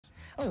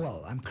Oh,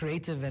 well, I'm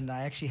creative, and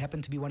I actually happen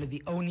to be one of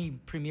the only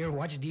premier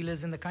watch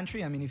dealers in the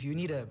country. I mean, if you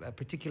need a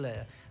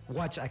particular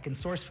watch, I can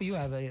source for you. I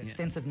have an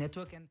extensive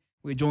network. And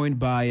we're joined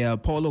by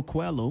Paulo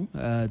Coelho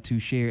to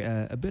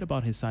share a bit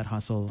about his side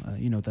hustle,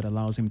 that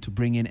allows him to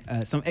bring in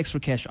some extra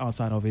cash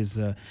outside of his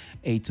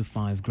 8 to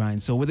 5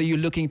 grind. So whether you're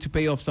looking to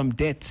pay off some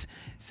debt,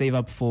 save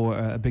up for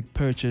a big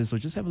purchase, or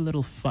just have a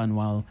little fun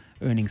while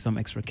earning some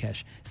extra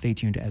cash, stay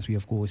tuned as we,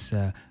 of course,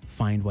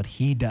 find what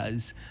he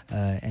does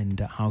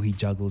and how he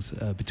juggles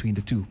between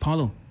the two.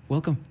 Paulo,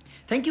 welcome.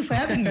 Thank you for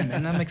having me,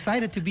 and I'm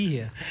excited to be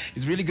here.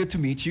 It's really good to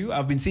meet you.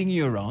 I've been seeing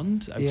you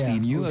around. I've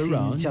seen you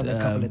around. Seen each other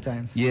a couple of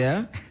times.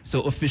 Yeah.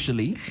 So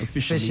officially,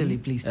 pleased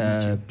to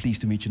meet you.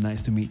 Pleased to meet you.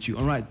 Nice to meet you.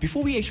 All right.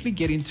 Before we actually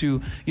get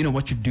into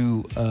what you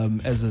do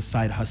as a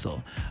side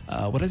hustle,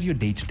 what does your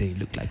day-to-day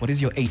look like? What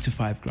is your 8 to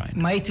 5 grind?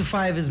 My 8 to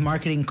 5 is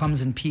marketing,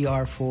 comms, and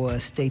PR for a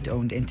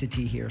state-owned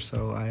entity here.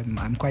 So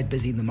I'm quite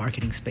busy in the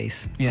marketing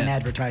space and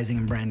advertising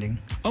and branding.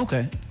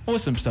 Okay.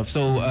 Awesome stuff.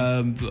 So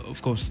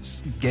of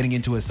course, getting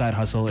into a side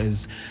hustle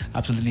is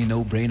absolutely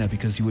no-brainer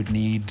because you wouldn't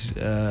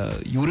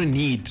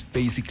need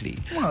basically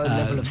a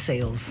level of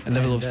sales,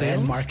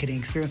 and marketing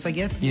experience. I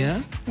get. Yeah.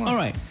 Yes. Well, all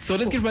right. So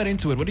let's get right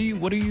into it. What do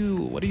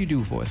you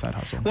do for a side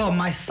hustle? Well,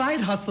 my side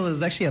hustle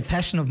is actually a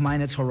passion of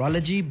mine. It's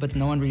horology, but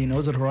no one really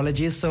knows what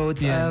horology is. So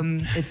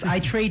it's I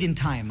trade in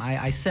time.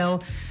 I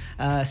sell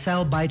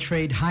by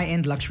trade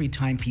high-end luxury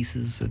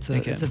timepieces. It's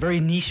a very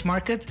niche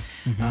market.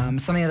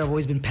 Something that I've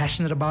always been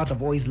passionate about.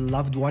 I've always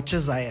loved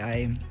watches.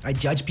 I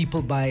judge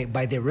people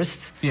by their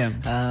wrists.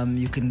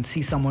 You can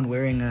see someone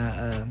wearing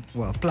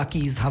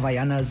Pluckies,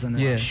 Havaianas,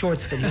 and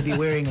shorts, but he'll be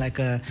wearing like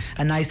a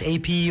nice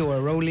AP or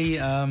a Rolly.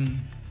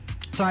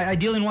 So I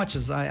deal in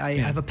watches. I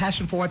have a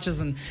passion for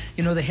watches and,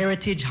 the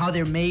heritage, how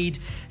they're made.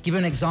 Give you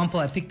an example.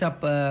 I picked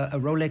up a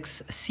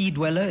Rolex Sea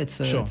Dweller.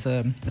 It's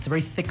a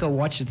very thicker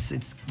watch.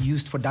 It's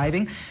used for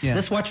diving.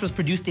 This watch was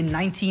produced in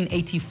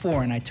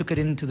 1984, and I took it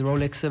into the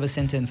Rolex service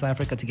center in South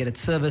Africa to get it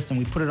serviced, and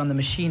we put it on the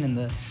machine, and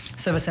the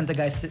service center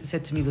guy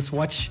said to me, this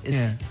watch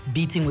is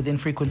beating within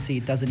frequency.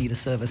 It doesn't need a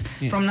service.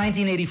 From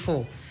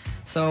 1984.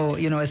 So,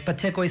 as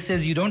Patek always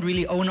says, you don't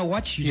really own a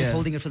watch, you're just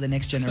holding it for the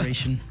next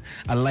generation.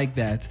 I like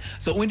that.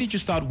 So when did you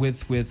start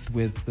with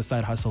the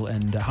side hustle,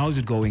 and how is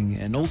it going?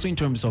 And also in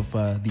terms of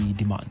the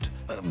demand?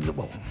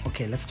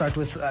 Let's start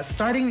with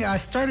starting. I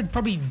started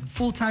probably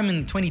full-time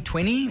in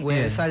 2020, where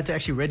I decided to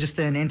actually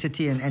register an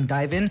entity and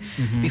dive in.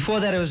 Before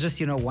that, it was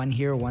just, one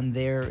here, one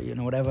there,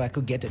 whatever I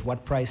could get at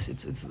what price.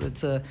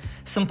 It's a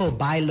simple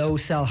buy low,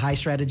 sell high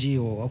strategy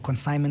or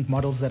consignment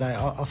models that I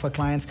offer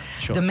clients.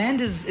 Sure. Demand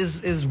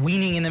is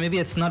weaning in Namibia.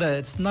 It's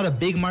not a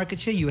big market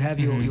share. You have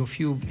your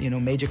few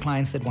major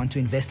clients that want to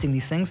invest in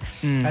these things.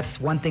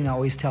 That's one thing I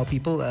always tell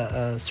people.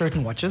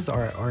 Certain watches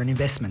are an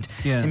investment.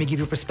 Let me give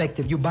you a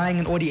perspective. You're buying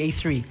an Audi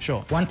A3.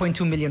 Sure.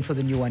 1.2 million for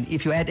the new one.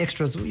 If you add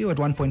extras, you're at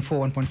 1.4,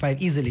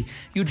 1.5 easily.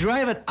 You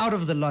drive it out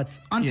of the lot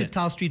onto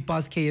Tal Street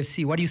past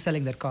KFC. What are you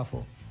selling that car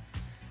for?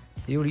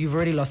 You've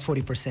already lost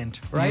 40%,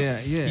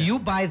 right? You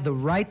buy the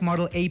right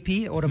model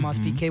AP, Audemars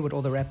Piguet, with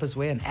all the rappers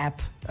wear, an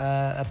app,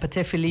 a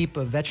Patek Philippe,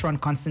 a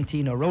Vacheron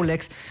Constantine, or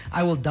Rolex.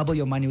 I will double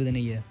your money within a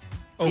year.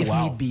 If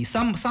need be.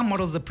 Some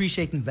models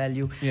appreciate in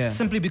value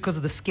simply because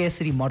of the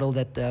scarcity model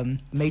that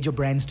major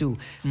brands do.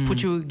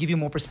 Give you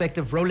more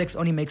perspective, Rolex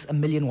only makes 1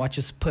 million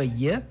watches per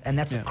year, and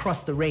that's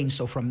across the range,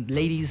 so from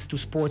ladies to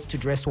sports to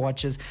dress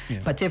watches.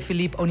 Patek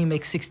Philippe only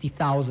makes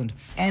 60,000,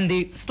 and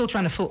they're still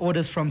trying to fill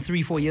orders from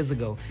 3-4 years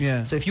ago.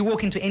 So if you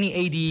walk into any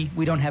AD,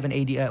 we don't have an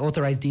AD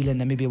authorized dealer in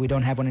Namibia. We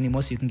don't have one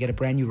anymore, so you can get a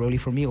brand new Rolly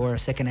from me or a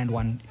second-hand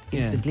one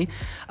instantly.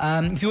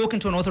 If you walk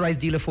into an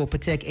authorized dealer for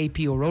Patek,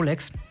 AP, or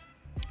Rolex,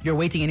 you're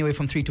waiting anywhere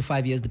from 3 to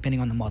 5 years, depending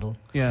on the model.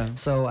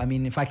 So, I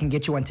mean, if I can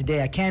get you one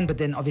today, I can, but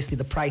then obviously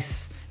the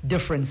price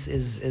difference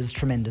is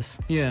tremendous.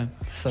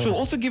 So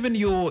also given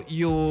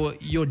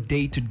your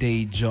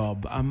day-to-day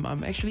job,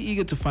 I'm actually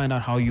eager to find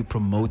out how you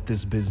promote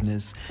this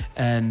business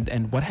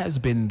and what has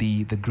been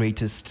the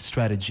greatest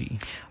strategy.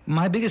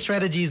 My biggest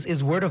strategy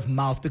is word of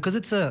mouth, because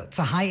it's a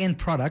high-end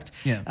product.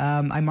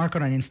 I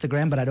market on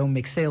Instagram, but I don't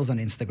make sales on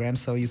Instagram.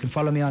 So you can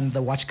follow me on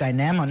the Watch Guy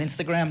Nam on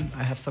Instagram.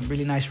 I have some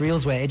really nice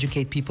reels where I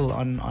educate people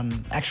on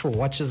actual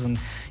watches and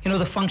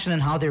the function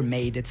and how they're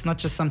made. It's not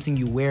just something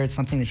you wear; it's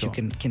something that you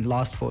can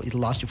last for.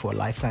 It'll last you for a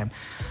lifetime.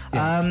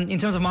 In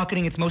terms of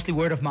marketing, it's mostly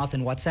word of mouth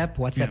and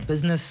WhatsApp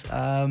business,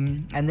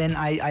 and then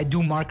I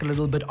do market a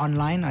little bit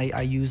online.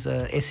 I use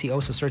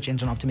SEO, so search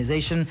engine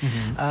optimization,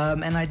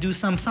 and I do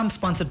some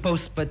sponsored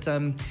posts. But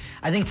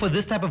I think for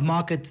this type of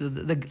market,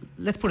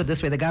 let's put it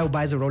this way: the guy who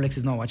buys a Rolex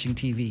is not watching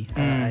TV,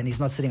 and he's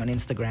not sitting on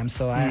Instagram.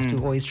 So I have to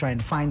always try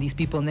and find these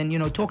people and then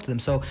talk to them.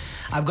 So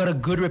I've got a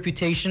good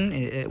reputation.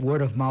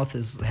 Word of mouth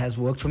has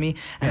worked for me,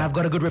 and I've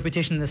got a good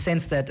reputation in the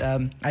sense that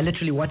I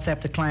literally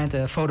WhatsApped a client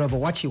a photo of a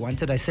watch he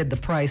wanted. I said the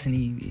price, and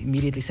he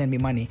immediately sent me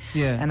money.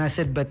 Yeah. And I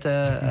said, but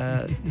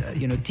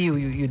Tio,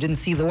 you didn't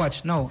see the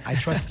watch. No, I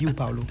trust you,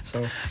 Paulo.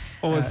 So.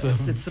 Awesome.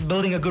 It's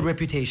building a good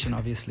reputation,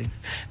 obviously.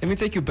 Let me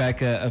take you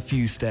back a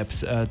few steps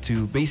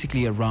to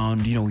basically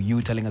around,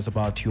 you telling us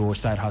about your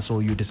side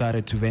hustle. You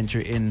decided to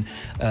venture in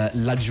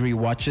luxury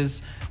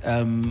watches.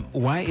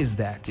 Why is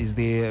that? Is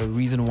there a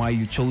reason why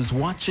you chose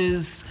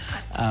watches?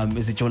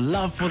 Is it your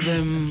love for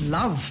them?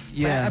 Love.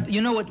 Yeah. You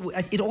know what?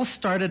 It all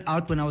started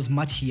out when I was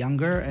much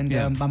younger,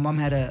 and my mom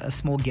had a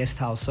small guest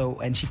house,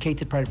 and she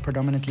catered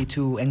predominantly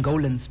to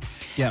Angolans.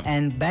 Yeah.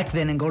 And back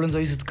then, Angolans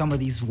always used to come with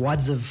these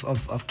wads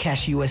of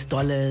cash US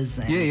dollars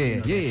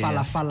and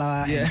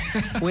fala. Yeah.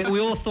 We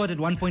all thought at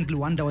one point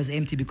Luanda was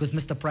empty because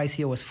Mr. Price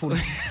here was full.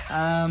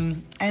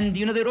 And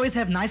they'd always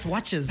have nice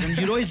watches, and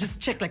you'd always just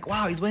check like,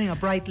 wow, he's wearing a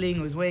Breitling,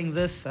 or he's wearing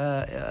this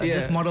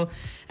model.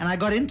 And I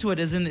got into it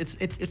as in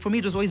for me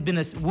it was always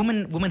been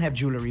women have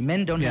jewelry,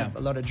 men don't have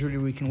a lot of jewelry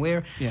we can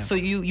wear. Yeah. So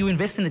you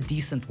invest in a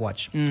decent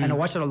watch, and a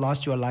watch that'll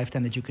last you a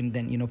lifetime that you can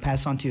then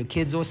pass on to your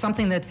kids, or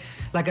something that,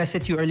 like I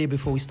said to you earlier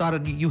before we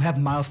started, you have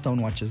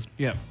milestone watches.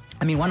 Yeah.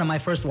 I mean, one of my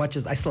first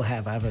watches I still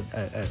have. I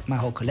have my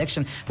whole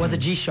collection was a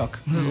G-Shock.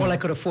 This is all I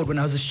could afford when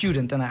I was a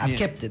student, and I've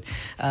kept it.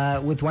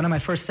 With one of my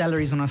first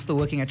salaries when I was still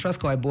working at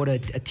Trustco, I bought a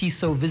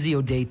Tissot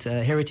Visio Date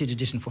Heritage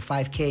Edition for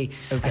 5K.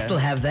 Okay. I still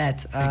have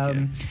that.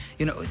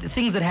 The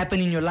things that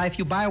happen in your life,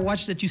 you buy a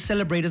watch that you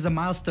celebrate as a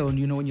milestone.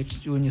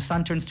 When your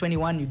son turns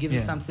 21, you give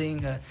him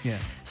something.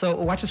 So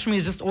watches for me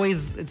is just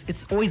always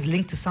it's always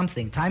linked to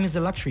something. Time is a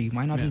luxury.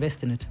 Why not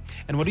invest in it?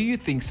 And what do you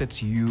think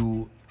sets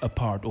you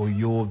apart, or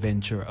your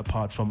venture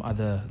apart from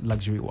other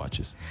luxury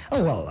watches?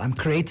 Oh, well, I'm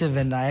creative,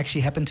 and I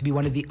actually happen to be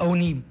one of the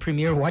only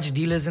premier watch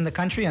dealers in the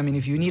country. I mean,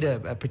 if you need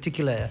a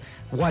particular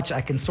watch, I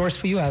can source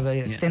for you. I have an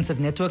extensive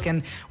network,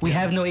 and we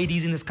have no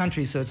ADs in this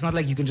country, so it's not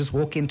like you can just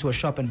walk into a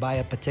shop and buy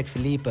a Patek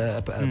Philippe,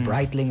 a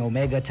Breitling,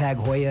 Omega, Tag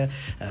Heuer,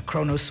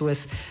 Chrono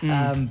Swiss.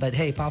 But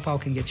hey, Pau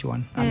can get you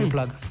one. I'm your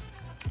plug.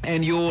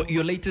 And your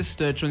latest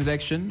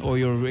transaction, or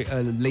your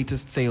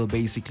latest sale,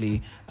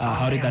 basically,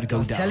 how did that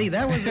go down? Tell you,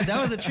 that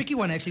was a tricky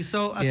one, actually.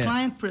 So a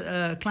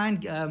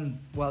client,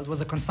 it was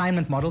a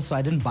consignment model, so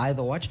I didn't buy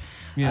the watch.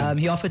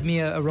 He offered me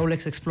a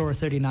Rolex Explorer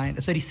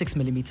 36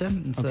 millimeter.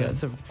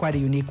 It's quite a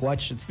unique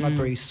watch. It's not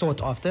very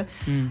sought after.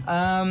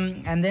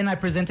 And then I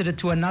presented it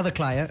to another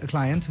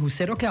client who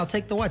said, okay, I'll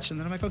take the watch. And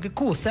then I'm like, okay,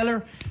 cool,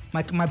 seller,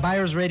 my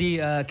buyer's ready.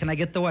 Can I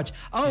get the watch?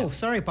 Oh,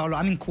 sorry, Paulo,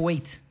 I'm in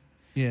Kuwait.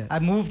 Yeah. I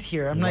moved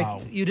here. I'm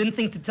like, you didn't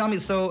think to tell me.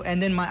 So,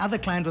 and then my other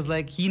client was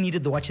like, he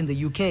needed the watch in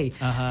the UK.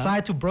 So I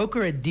had to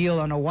broker a deal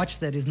on a watch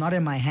that is not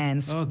in my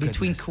hands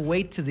between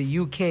Kuwait to the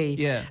UK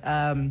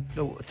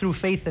through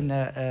Faith and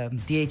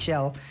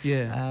DHL.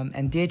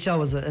 And DHL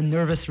was a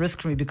nervous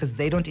risk for me because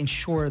they don't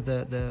insure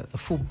the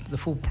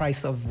full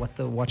price of what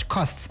the watch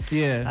costs.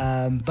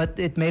 But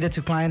it made it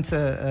to clients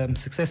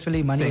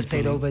successfully. Money was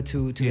paid over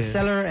to the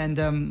seller, and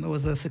it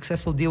was a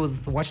successful deal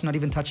with the watch not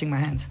even touching my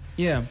hands.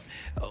 Yeah.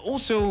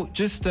 Also,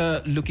 just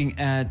looking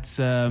at,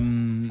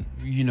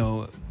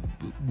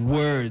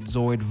 words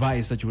or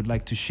advice that you would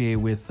like to share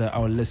with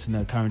our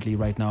listener currently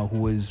right now,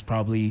 who is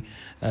probably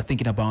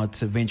thinking about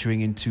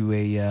venturing into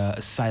a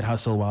side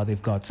hustle while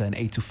they've got an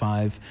 8 to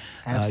 5.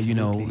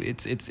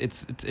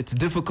 It's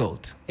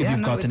difficult if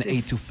you've got an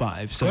 8 to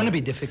 5. So it's going to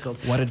be difficult.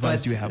 What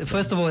advice do you have?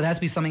 First of all, it has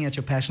to be something that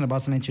you're passionate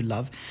about, something that you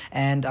love.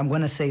 And I'm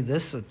going to say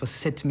this. It was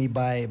said to me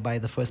by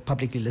the first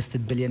publicly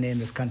listed billionaire in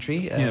this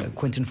country,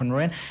 Quentin van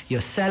Rooyen.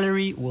 Your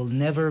salary will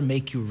never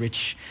make you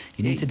rich.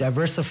 You need to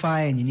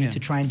diversify, and you need to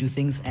try and do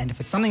things. And if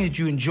it's something that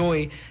you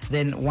enjoy,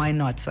 then why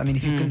not? I mean,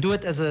 if you can do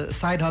it as a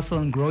side hustle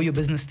and grow your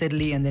business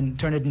steadily and then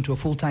turn it into a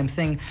full-time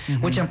thing,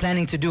 which I'm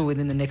planning to do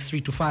within the next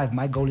 3 to 5.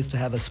 My goal is to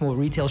have a small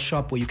retail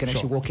shop where you can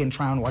actually walk in,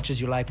 try on watches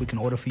you like. We can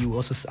order for you.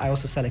 I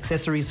also sell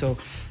accessories, so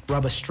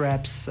rubber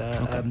straps,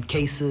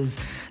 cases,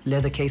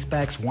 leather case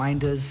backs,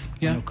 winders,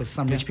 because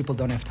some rich people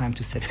don't have time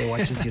to set their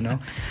watches,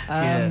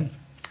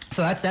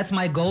 So that's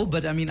my goal,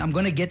 but I mean, I'm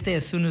going to get there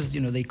as soon as,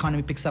 the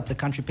economy picks up, the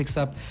country picks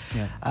up.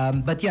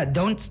 But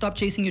don't stop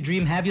chasing your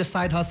dream. Have your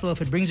side hustle.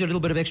 If it brings you a little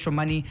bit of extra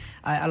money,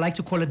 I like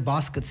to call it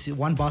baskets.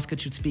 One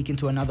basket should speak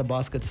into another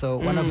basket. So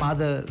one of my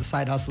other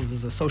side hustles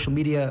is a social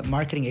media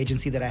marketing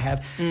agency that I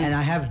have, and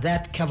I have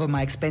that cover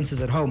my expenses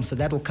at home. So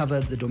that'll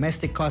cover the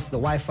domestic costs, the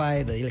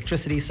Wi-Fi, the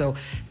electricity. So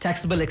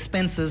taxable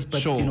expenses,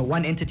 but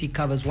one entity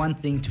covers one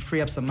thing to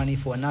free up some money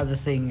for another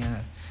thing.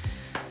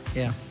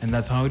 And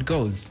that's how it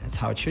goes. That's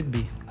how it should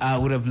be. I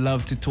would have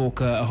loved to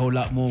talk a whole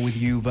lot more with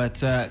you,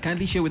 but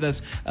kindly share with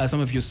us some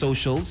of your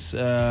socials.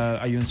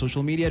 Are you on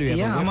social media? Do you have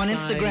a website? I'm on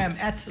Instagram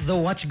at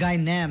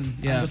 @thewatchguynam.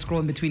 I'm just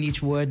scrolling between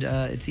each word.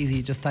 It's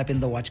easy. Just type in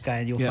The Watch Guy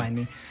and you'll find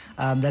me.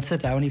 That's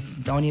it.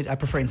 I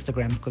prefer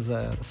Instagram because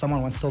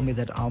someone once told me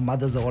that our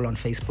mothers are all on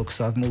Facebook,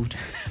 so I've moved.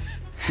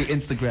 To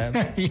Instagram.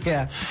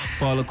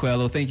 Paulo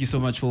Coelho, thank you so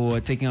much for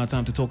taking our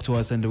time to talk to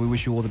us, and we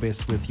wish you all the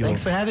best with your.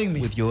 Thanks for having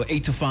me. With your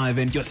 8 to 5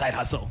 and your side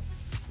hustle.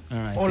 All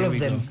right. All of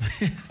them.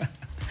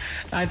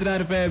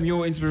 99 FM,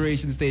 your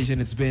inspiration station.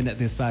 It's been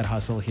this Side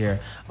Hustle here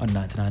on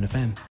 99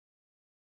 FM.